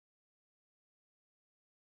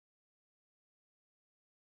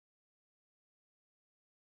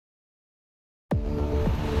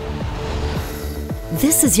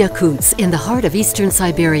This is Yakutsk in the heart of Eastern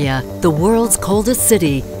Siberia, the world's coldest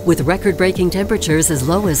city, with record-breaking temperatures as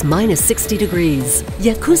low as -60 degrees.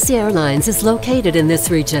 Yakutia Airlines is located in this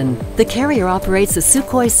region. The carrier operates a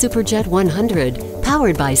Sukhoï Superjet 100,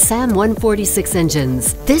 powered by SaM146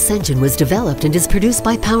 engines. This engine was developed and is produced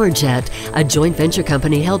by PowerJet, a joint venture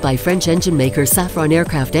company held by French engine maker Safran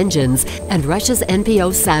Aircraft Engines and Russia's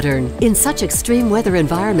NPO Saturn. In such extreme weather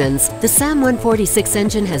environments, the SaM146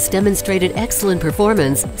 engine has demonstrated excellent performance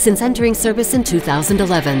since entering service in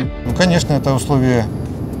 2011. Конечно, это условия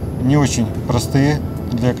не очень простые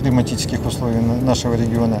для климатических условий нашего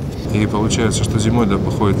региона. И получается, что зимой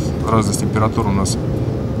выходит разность температур у нас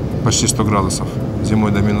почти 100 градусов.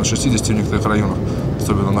 Зимой до -60 в некоторых районах,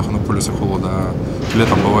 особенно на полюсе холода, а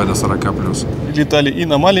летом бывает до 40 плюс. Летали и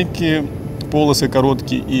на маленькие полосы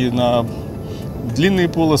короткие, и на длинные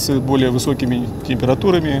полосы более высокими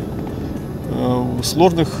температурами, в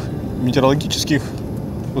сложных метеорологических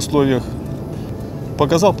условиях.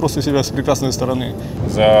 Показал просто себя с прекрасной стороны.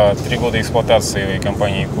 За 3 года эксплуатации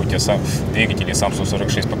компании Yakutия двигатели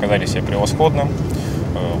SaM146 показали себя превосходно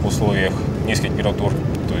в условиях низких температур,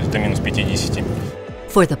 то есть до -50.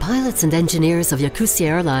 For the pilots and engineers of Yakutia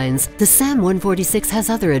Airlines, the SaM146 has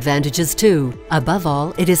other advantages too. Above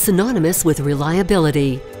all, it is synonymous with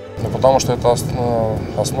reliability. Ну, потому что это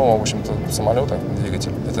основа, в общем-то, самолета,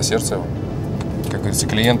 двигатель. Это сердце, как говорится,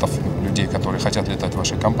 клиентов, людей, которые хотят летать в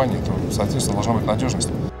вашей компании, то, соответственно, должна быть надежность.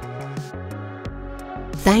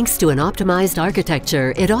 Thanks to an optimized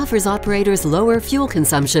architecture, it offers operators lower fuel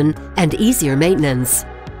consumption and easier maintenance.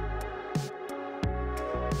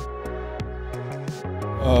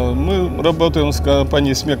 Мы работаем с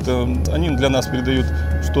компанией SaM146, они для нас передают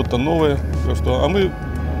что-то новое, а мы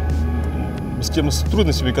с теми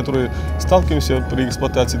трудностями, которые сталкиваемся при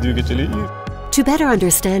эксплуатации двигателей. To better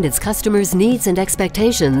understand its customers' needs and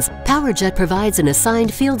expectations, PowerJet provides an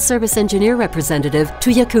assigned field service engineer representative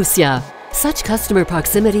to Yakutia. Such customer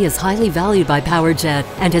proximity is highly valued by PowerJet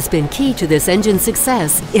and has been key to this engine's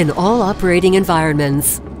success in all operating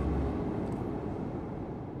environments.